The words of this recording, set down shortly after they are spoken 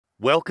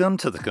Welcome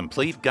to the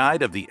complete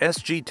guide of the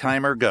SG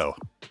Timer Go.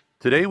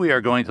 Today we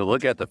are going to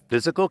look at the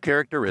physical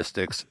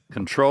characteristics,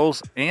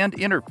 controls, and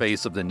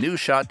interface of the new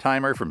shot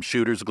timer from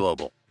Shooters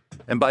Global.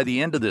 And by the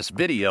end of this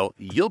video,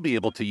 you'll be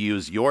able to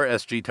use your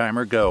SG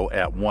Timer Go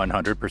at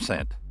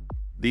 100%.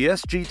 The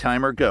SG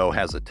Timer Go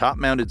has a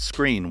top-mounted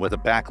screen with a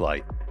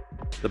backlight.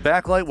 The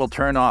backlight will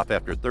turn off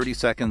after 30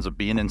 seconds of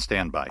being in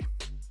standby.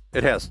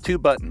 It has two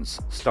buttons,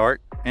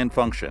 Start and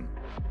Function.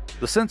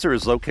 The sensor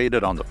is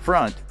located on the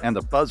front and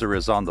the buzzer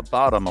is on the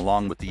bottom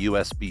along with the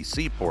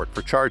USB-C port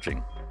for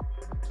charging.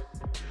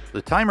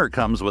 The timer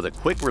comes with a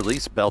quick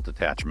release belt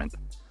attachment.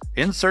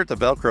 Insert the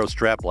Velcro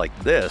strap like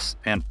this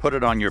and put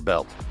it on your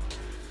belt.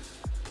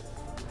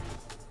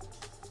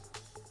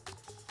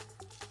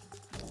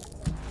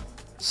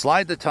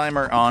 Slide the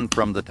timer on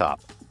from the top.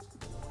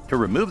 To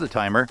remove the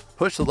timer,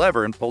 push the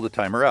lever and pull the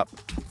timer up.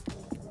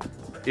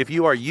 If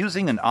you are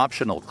using an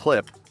optional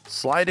clip,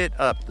 slide it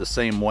up the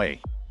same way.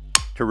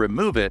 To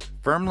remove it,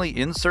 firmly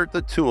insert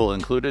the tool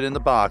included in the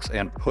box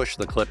and push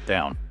the clip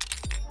down.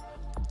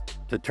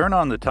 To turn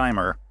on the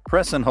timer,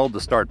 press and hold the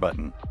start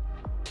button.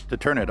 To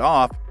turn it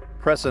off,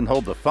 press and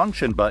hold the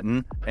function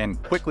button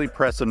and quickly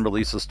press and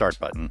release the start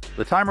button.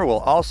 The timer will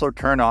also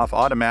turn off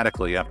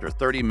automatically after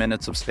 30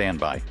 minutes of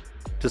standby.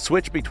 To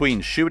switch between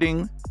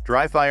shooting,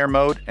 dry fire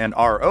mode, and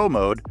RO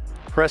mode,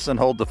 press and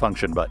hold the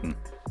function button.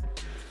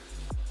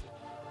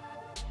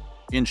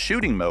 In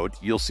shooting mode,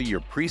 you'll see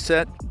your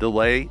preset,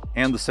 delay,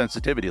 and the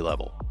sensitivity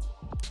level.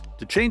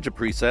 To change the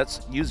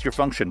presets, use your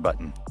function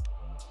button.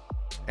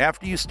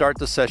 After you start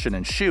the session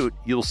and shoot,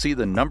 you'll see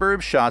the number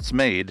of shots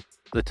made,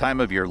 the time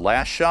of your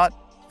last shot,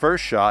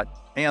 first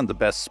shot, and the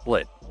best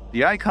split.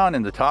 The icon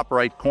in the top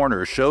right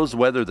corner shows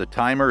whether the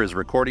timer is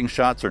recording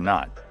shots or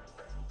not.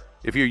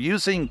 If you're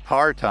using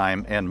par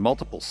time and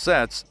multiple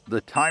sets,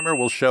 the timer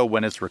will show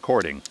when it's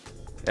recording,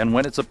 and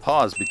when it's a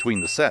pause between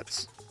the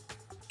sets.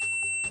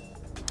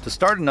 To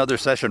start another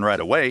session right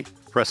away,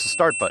 press the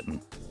Start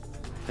button.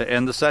 To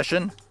end the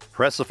session,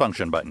 press the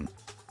Function button.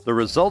 The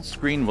results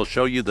screen will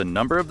show you the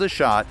number of the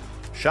shot,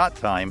 shot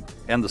time,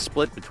 and the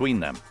split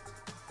between them.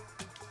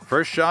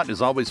 First shot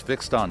is always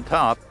fixed on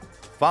top,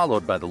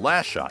 followed by the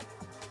last shot.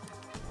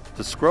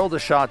 To scroll the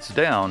shots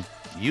down,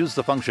 use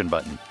the Function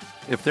button.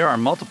 If there are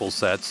multiple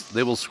sets,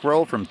 they will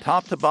scroll from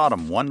top to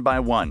bottom one by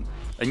one,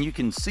 and you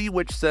can see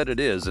which set it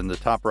is in the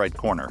top right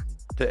corner.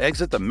 To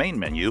exit the main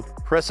menu,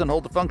 press and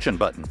hold the Function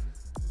button.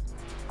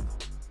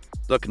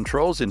 The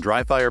controls in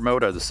dry fire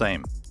mode are the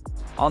same.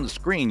 On the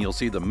screen, you'll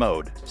see the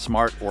mode,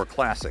 Smart or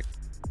Classic,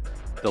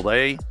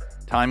 delay,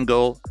 time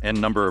goal,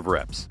 and number of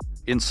reps.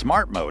 In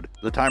Smart mode,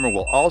 the timer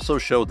will also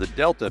show the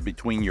delta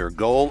between your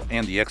goal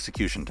and the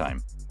execution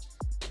time.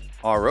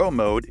 RO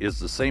mode is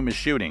the same as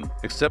shooting,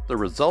 except the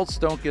results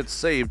don't get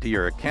saved to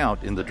your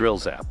account in the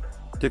Drills app.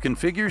 To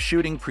configure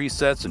shooting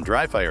presets and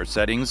dry fire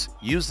settings,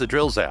 use the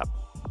Drills app.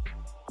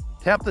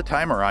 Tap the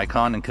timer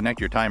icon and connect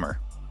your timer.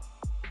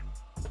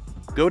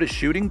 Go to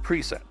Shooting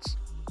Presets.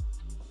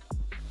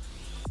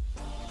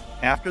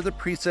 After the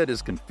preset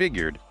is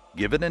configured,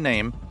 give it a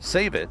name,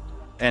 save it,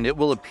 and it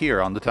will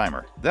appear on the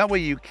timer. That way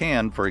you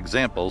can, for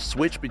example,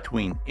 switch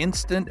between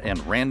instant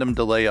and random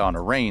delay on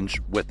a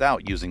range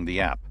without using the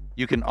app.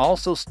 You can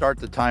also start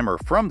the timer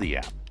from the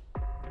app.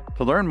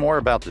 To learn more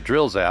about the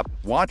Drills app,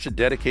 watch a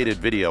dedicated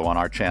video on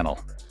our channel.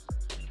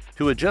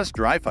 To adjust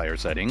dry fire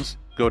settings,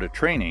 go to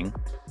Training,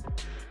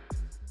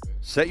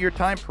 set your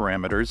time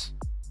parameters,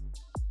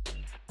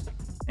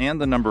 and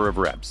the number of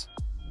reps.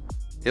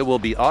 It will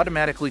be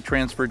automatically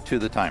transferred to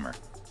the timer.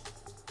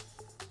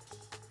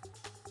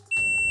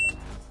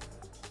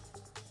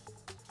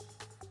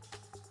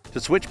 To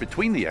switch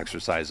between the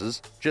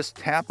exercises, just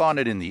tap on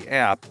it in the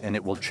app and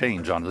it will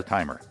change on the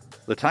timer.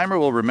 The timer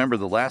will remember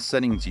the last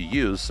settings you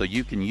used so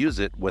you can use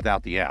it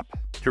without the app.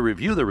 To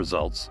review the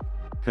results,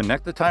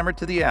 connect the timer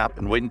to the app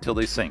and wait until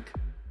they sync.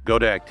 Go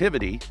to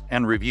Activity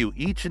and review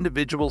each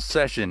individual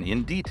session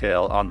in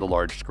detail on the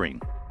large screen.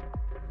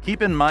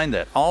 Keep in mind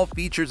that all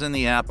features in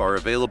the app are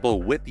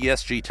available with the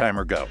SG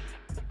Timer Go.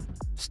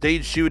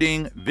 Stage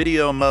shooting,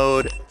 video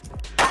mode,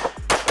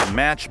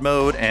 match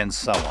mode, and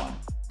so on.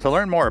 To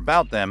learn more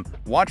about them,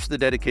 watch the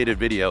dedicated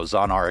videos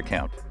on our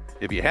account.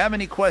 If you have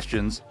any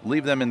questions,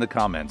 leave them in the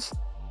comments.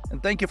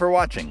 And thank you for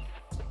watching.